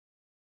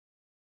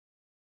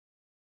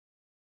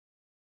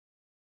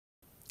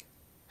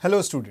Hello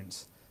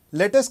students,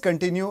 let us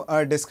continue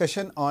our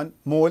discussion on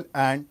mole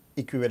and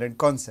equivalent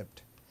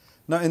concept.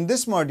 Now in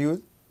this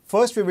module,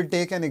 first we will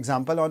take an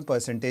example on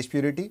percentage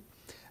purity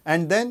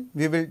and then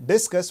we will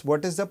discuss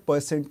what is the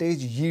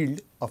percentage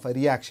yield of a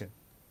reaction.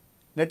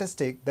 Let us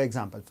take the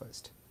example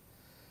first.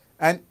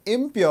 An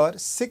impure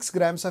 6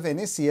 grams of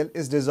NaCl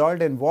is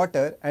dissolved in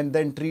water and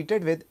then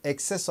treated with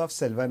excess of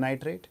silver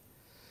nitrate.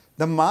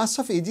 The mass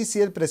of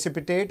AgCl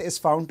precipitate is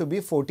found to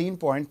be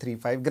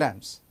 14.35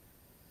 grams.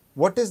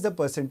 What is the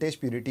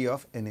percentage purity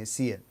of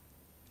NaCl?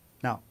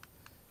 Now,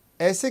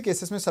 ऐसे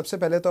cases में सबसे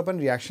पहले तो अपन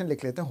reaction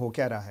लिख लेते हैं हो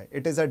क्या रहा है.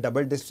 It is a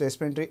double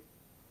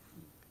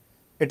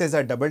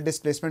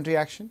displacement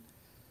reaction.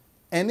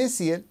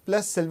 NaCl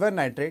plus silver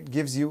nitrate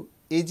gives you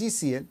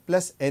AgCl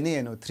plus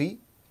NaNO3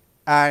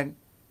 and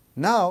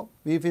now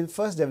we will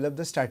first develop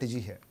the strategy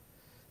here.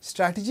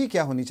 Strategy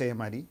क्या होनी चाहिए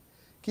हमारी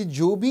कि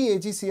जो भी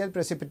AgCl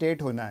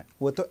precipitate होना है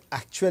वो तो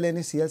actual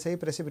NaCl से ही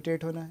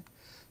precipitate होना है.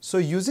 So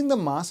using the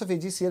mass of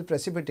AgCl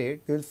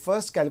precipitate, we will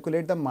first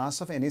calculate the mass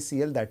of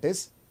NaCl that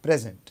is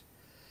present.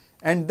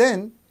 And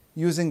then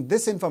using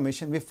this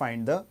information, we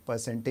find the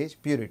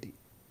percentage purity.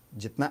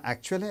 जितना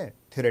actual है,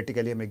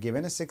 theoretically हमें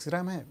given है 6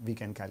 gram है, we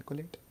can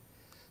calculate.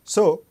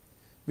 So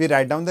we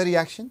write down the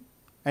reaction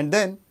and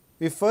then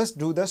we first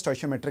do the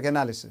stoichiometric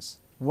analysis.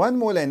 1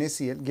 mole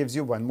NaCl gives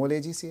you 1 mole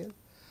AgCl.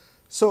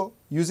 So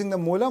using the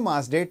molar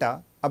mass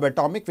data, अब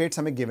atomic weights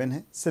हमें given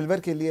है, silver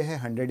के लिए है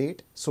 108,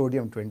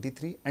 sodium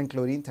 23 and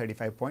chlorine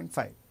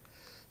 35.5.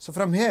 So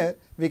from here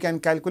we can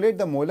calculate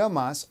the molar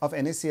mass of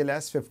NaCl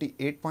as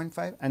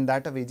 58.5 and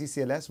that of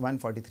AgCl as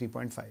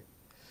 143.5.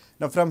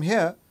 Now from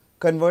here,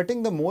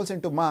 converting the moles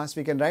into mass,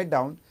 we can write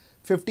down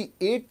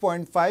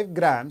 58.5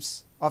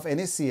 grams of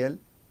NaCl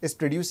is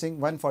producing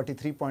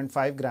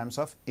 143.5 grams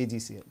of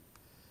AgCl.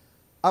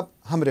 अब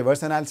हम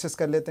reverse analysis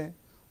कर लेते हैं.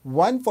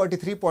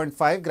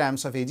 143.5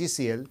 grams of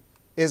AgCl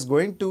is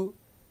going to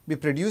be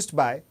produced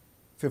by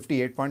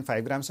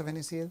 58.5 grams of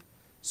NaCl.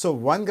 So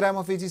 1 gram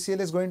of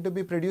AgCl is going to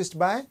be produced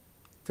by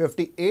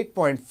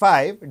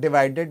 58.5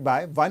 divided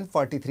by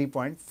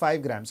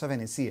 143.5 grams of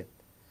NaCl.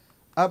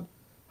 अब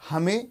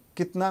हमें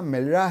कितना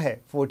मिल रहा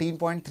है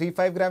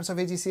 14.35 grams of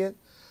AgCl.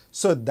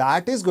 So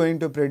that is going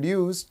to be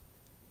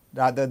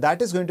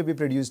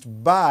produced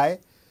by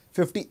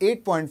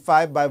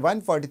 58.5 by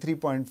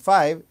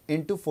 143.5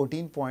 into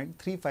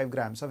 14.35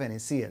 grams of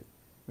NaCl,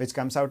 which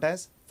comes out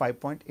as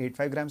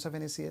 5.85 grams of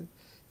NaCl.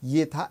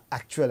 ये था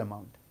actual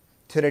amount.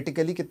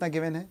 Theoretically कितना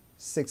given है?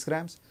 6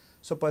 grams.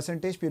 So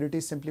percentage purity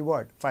is simply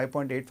what?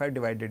 5.85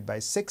 divided by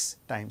 6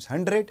 times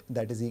 100,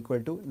 that is equal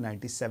to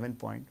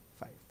 97.5.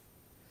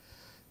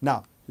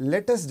 Now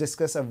let us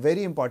discuss a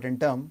very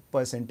important term,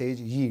 percentage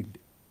yield.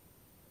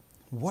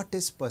 What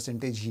is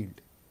percentage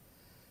yield?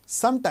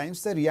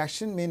 Sometimes the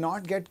reaction may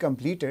not get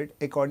completed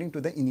according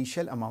to the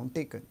initial amount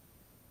taken.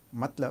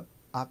 मतलब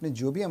आपने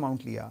जो भी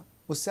amount लिया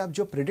उससे आप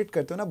जो predict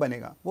करते हो ना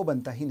बनेगा वो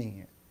बनता ही नहीं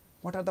है.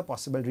 What are the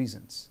possible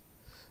reasons?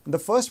 The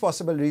first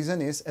possible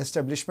reason is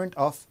establishment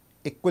of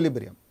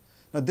equilibrium.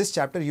 Now this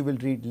chapter you will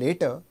read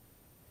later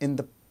in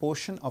the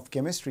portion of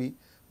chemistry,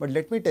 but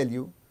let me tell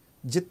you,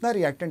 जितना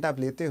reactant आप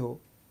लेते हो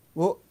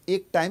वो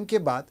एक time के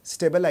बाद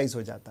stabilize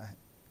हो जाता है,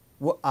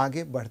 वो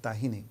आगे बढ़ता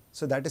ही नहीं.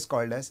 So that is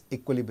called as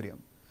equilibrium.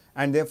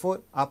 And therefore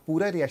आप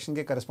पूरा reaction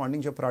के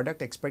corresponding जो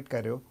product expect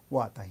कर रहे हो वो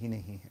आता ही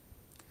नहीं है.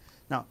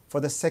 Now for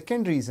the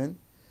second reason,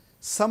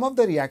 some of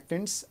the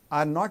reactants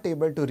are not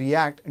able to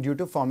react due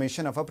to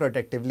formation of a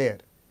protective layer.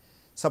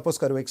 Suppose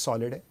करो एक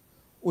solid है,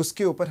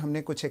 उसके ऊपर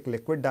हमने कुछ एक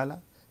liquid डाला,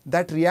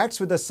 that reacts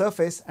with the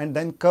surface and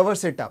then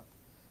covers it up.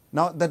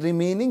 Now the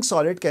remaining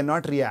solid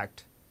cannot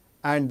react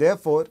and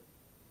therefore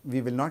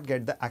we will not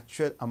get the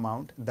actual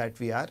amount that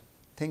we are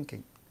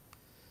thinking.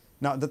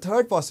 Now the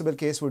third possible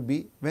case would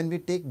be when we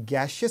take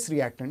gaseous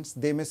reactants,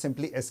 they may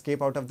simply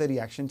escape out of the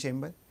reaction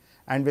chamber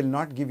and will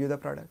not give you the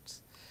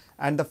products.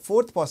 And the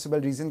fourth possible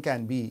reason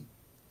can be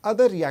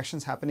other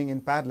reactions happening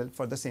in parallel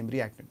for the same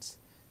reactants.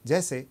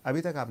 जैसे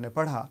अभी तक आपने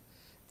पढ़ा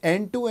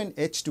N2 and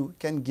H2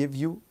 can give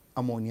you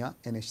ammonia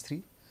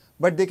NH3,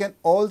 but they can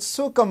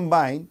also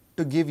combine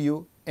to give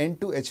you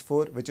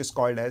N2H4, which is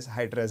called as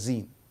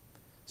hydrazine.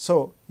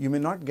 So you may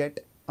not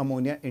get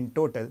ammonia in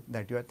total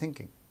that you are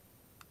thinking.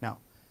 Now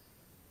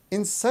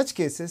in such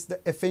cases, the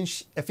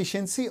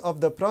efficiency of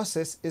the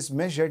process is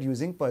measured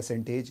using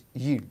percentage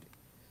yield.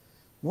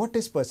 What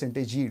is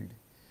percentage yield?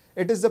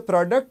 It is the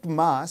product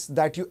mass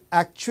that you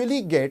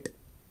actually get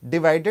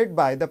divided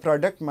by the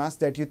product mass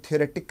that you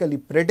theoretically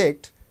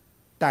predict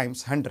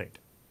times 100.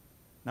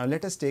 Now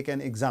let us take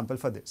an example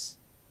for this.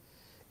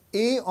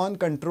 A on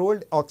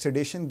controlled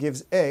oxidation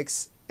gives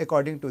X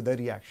according to the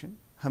reaction.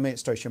 हमें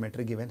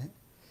stoichiometry given है.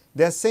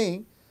 They are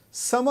saying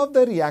some of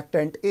the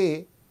reactant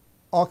A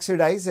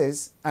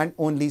oxidizes and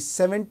only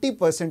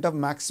 70% of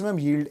maximum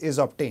yield is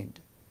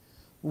obtained.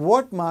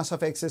 What mass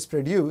of X is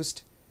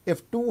produced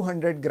if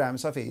 200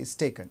 grams of A is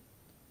taken?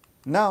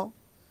 Now,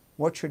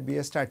 what should be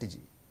a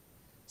strategy?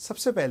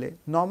 सबसे पहले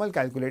normal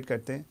calculate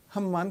करते हैं,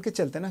 हम मान के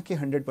चलते हैं ना कि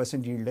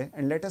 100% yield है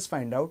and let us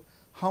find out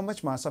how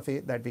much mass of A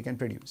that we can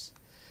produce.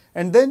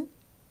 And then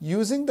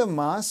using the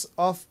mass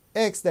of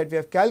X that we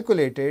have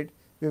calculated,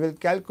 we will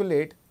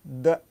calculate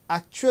the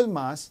actual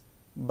mass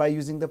by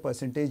using the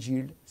percentage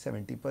yield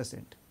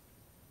 70%.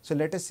 So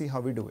let us see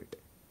how we do it.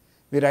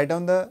 We write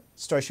down the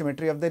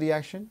stoichiometry of the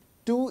reaction.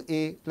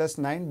 2A plus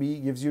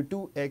 9B gives you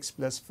 2X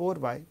plus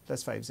 4Y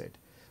plus 5Z.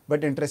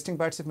 But interesting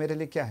part सिर्फ मेरे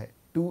लिए क्या है?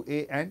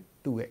 2A and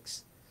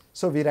 2X.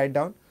 So we write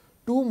down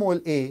 2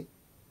 mole A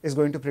is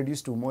going to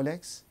produce 2 mole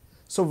X.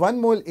 So 1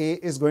 mole A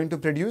is going to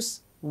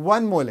produce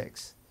 1 mole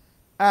X.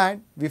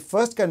 And we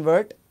first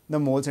convert the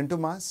moles into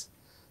mass.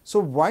 So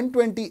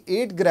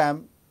 128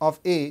 gram of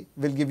A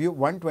will give you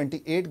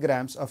 128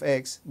 grams of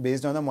X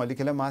based on the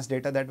molecular mass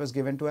data that was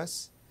given to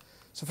us.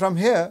 So from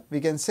here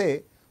we can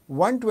say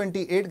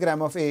 128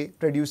 gram of A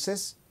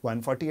produces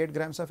 148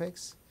 grams of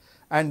X,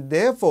 and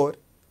therefore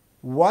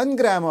 1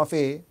 gram of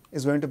A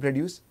is going to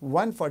produce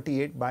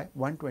 148 by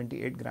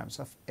 128 grams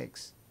of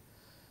X.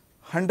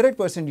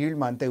 100% yield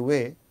मानते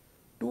हुए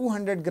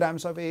 200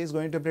 grams of A is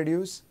going to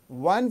produce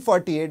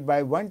 148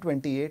 by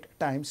 128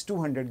 times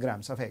 200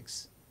 grams of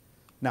X.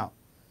 Now,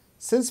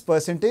 since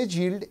percentage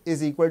yield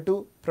is equal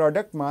to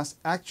product mass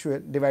actual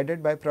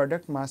divided by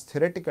product mass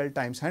theoretical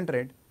times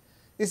 100,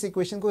 इस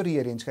equation को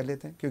rearrange कर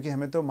लेते हैं क्योंकि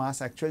हमें तो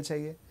मास एक्चुअल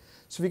चाहिए.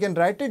 So we can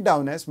write it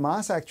down as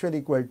mass actual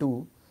equal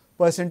to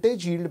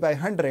percentage yield bye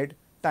 100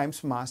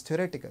 times mass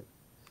theoretical.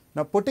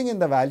 Now putting in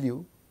the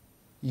value,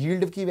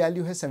 yield की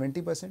वैल्यू है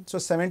 70%. सो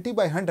 70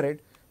 by 100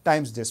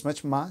 times this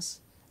much mass,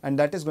 and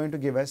that is going to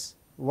give us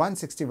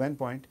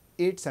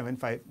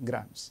 161.875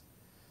 grams.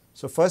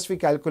 So first we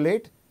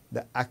calculate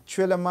the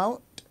actual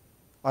amount,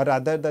 or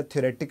rather the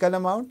theoretical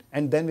amount,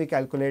 and then we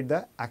calculate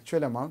the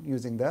actual amount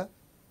using the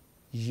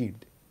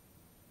yield.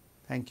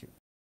 Thank you.